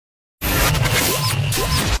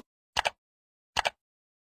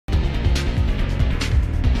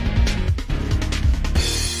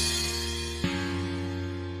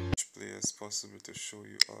it's possible to show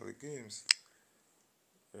you all the games.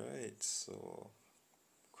 Right, so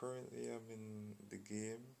currently I'm in the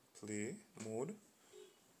game play mode.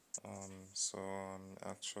 So I'm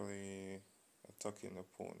actually attacking the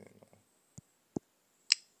opponent now.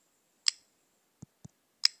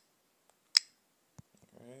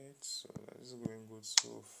 Right, so that is going good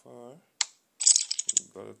so far. You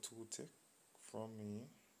got a 2 tick from me.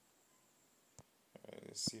 Alright,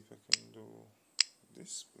 let's see if I can do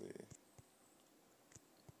display.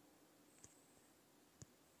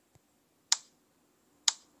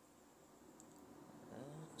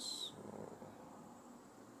 Alright, so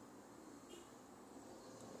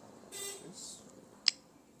this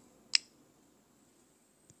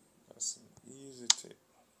that's an easy tip.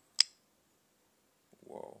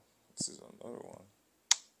 Wow, this is another one.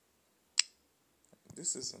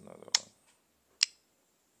 This is another one.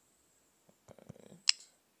 Alright.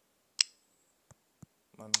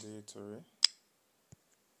 Mandatory.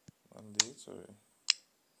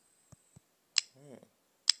 Alright.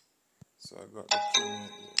 So I got the king right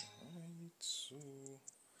there. Alright, so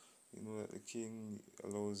you know that the king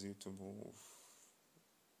allows you to move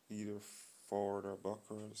either forward or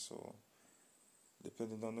backward, so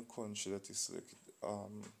depending on the country that you select,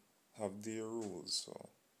 have their rules, so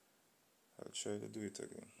I'll try to do it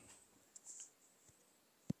again.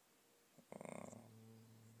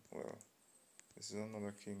 Well, this is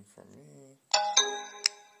another king for me.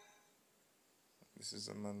 This is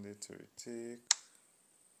a mandatory take.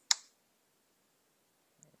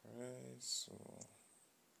 Alright, so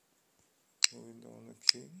moving down the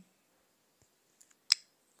king,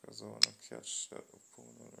 because I want to catch that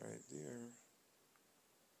opponent right there.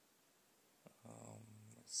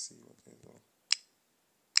 Let's see what they do.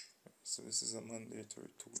 So this is a mandatory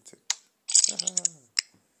 2-tick.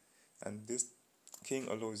 And this king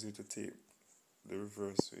allows you to take the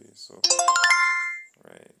reverse way, so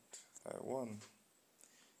right, I won.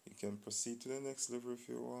 You can proceed to the next level if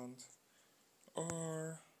you want,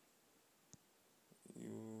 or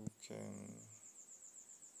you can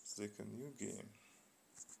select a new game.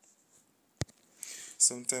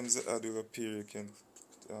 Sometimes the ad will appear, you can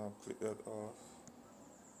click that off.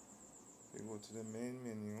 You go to the main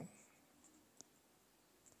menu,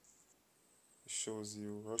 it shows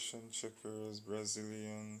you Russian checkers,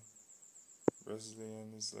 Brazilian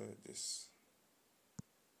is like this.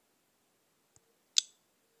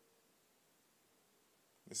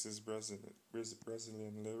 This is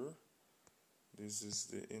Brazilian level. This is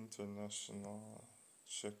the international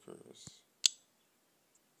checkers.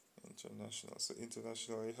 International. So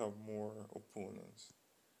international, you have more opponents.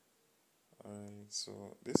 Alright,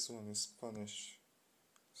 so this one is Spanish.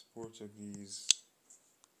 It's Portuguese.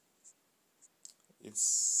 It's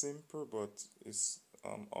simple, but it's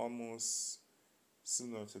almost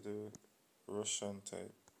similar to the Russian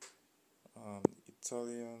type.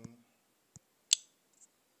 Italian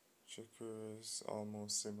checkers,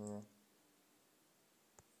 almost similar.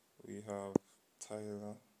 We have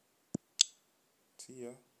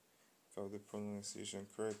Tia, if I have the pronunciation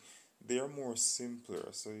correct. They are more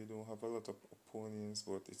simpler, so you don't have a lot of opponents,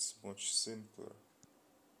 but it's much simpler.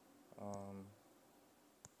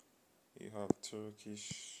 You have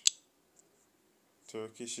Turkish.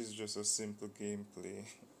 Turkish is just a simple gameplay,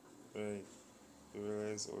 right? You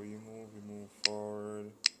realize how you move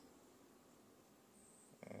forward,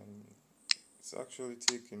 and it's actually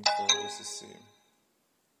taking for just the same.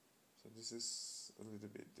 So this is a little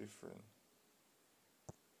bit different.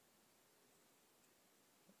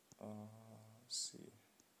 Let's see.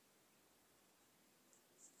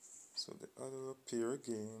 So the other will appear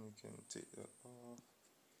again, you can take that off.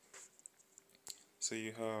 So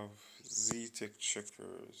you have Z-Tech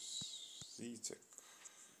checkers, Z-Tech.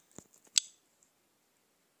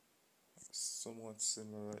 Somewhat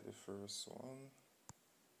similar like the first one.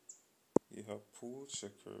 You have pool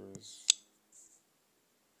checkers,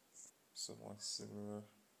 somewhat similar.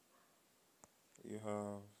 You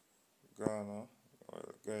have Ghana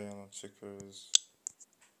or Guyana checkers.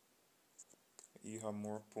 You have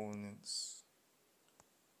more opponents.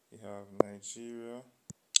 You have Nigeria.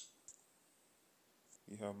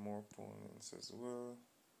 You have more opponents as well.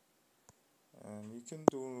 And you can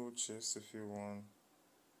download chess if you want.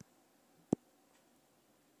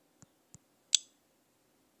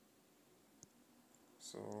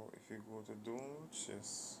 So if you go to download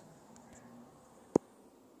chess,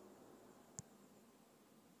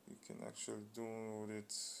 you can actually download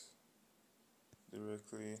it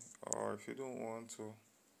directly, or if you don't want to,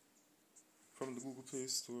 from the Google Play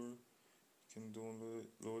Store, you can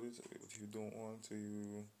download it. If you don't want to,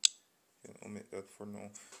 you can omit that for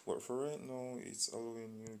now. But for right now, it's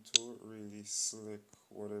allowing you to really select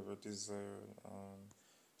whatever desired.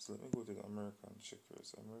 So let me go to the American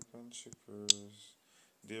checkers. American checkers,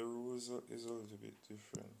 their rules is a little bit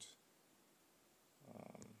different.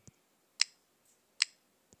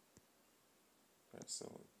 Right,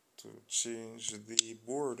 so to change the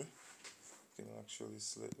board, you can actually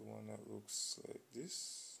select the one that looks like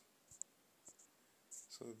this.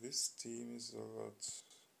 So this theme is a lot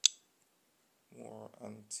more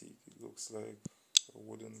antique. It looks like a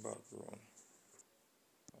wooden background.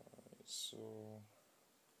 Alright, so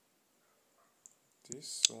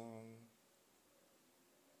this one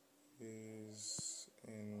is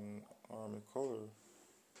in army color.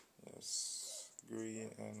 Yes,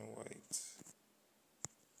 green and white.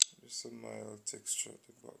 Just a mild texture at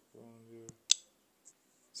the background here.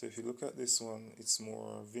 So if you look at this one, it's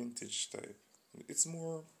more vintage type. It's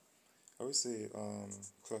more, I would say,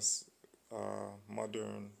 class,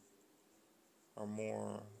 modern or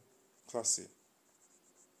more classy.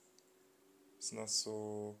 It's not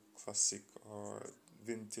so classic or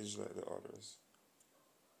vintage like the others.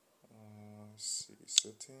 Let's see,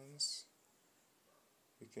 settings.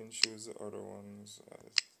 You can choose the other ones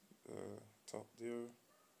at the top there.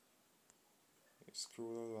 You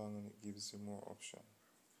scroll along and it gives you more option.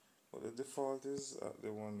 But the default is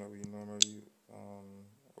the one that we normally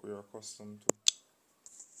we are accustomed to.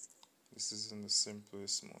 This is in the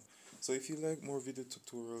simplest mode. So if you like more video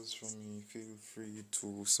tutorials from me, feel free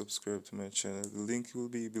to subscribe to my channel. The link will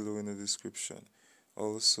be below in the description.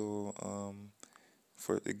 Also,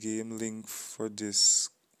 for the game link for this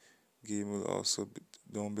game will also be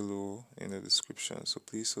down below in the description. So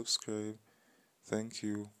please subscribe. Thank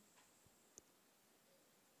you.